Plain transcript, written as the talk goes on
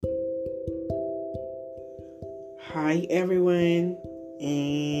Hi everyone,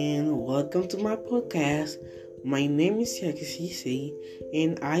 and welcome to my podcast. My name is Yakisise,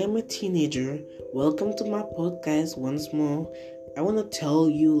 and I am a teenager. Welcome to my podcast once more. I want to tell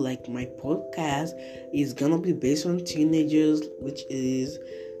you, my podcast is gonna be based on teenagers, which is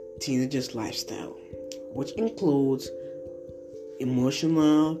teenagers' lifestyle, which includes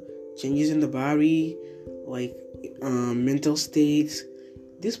emotional changes in the body, like mental states.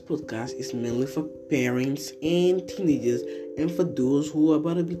 This podcast is mainly for parents and teenagers, and for those who are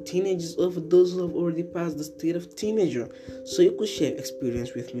about to be teenagers, or for those who have already passed the state of teenager. So you could share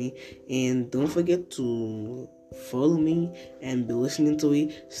experience with me, and don't forget to follow me and be listening to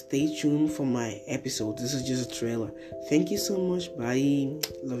it. Stay tuned for my episode. This is just a trailer. Thank you so much. Bye.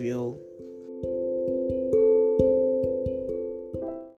 Love you all.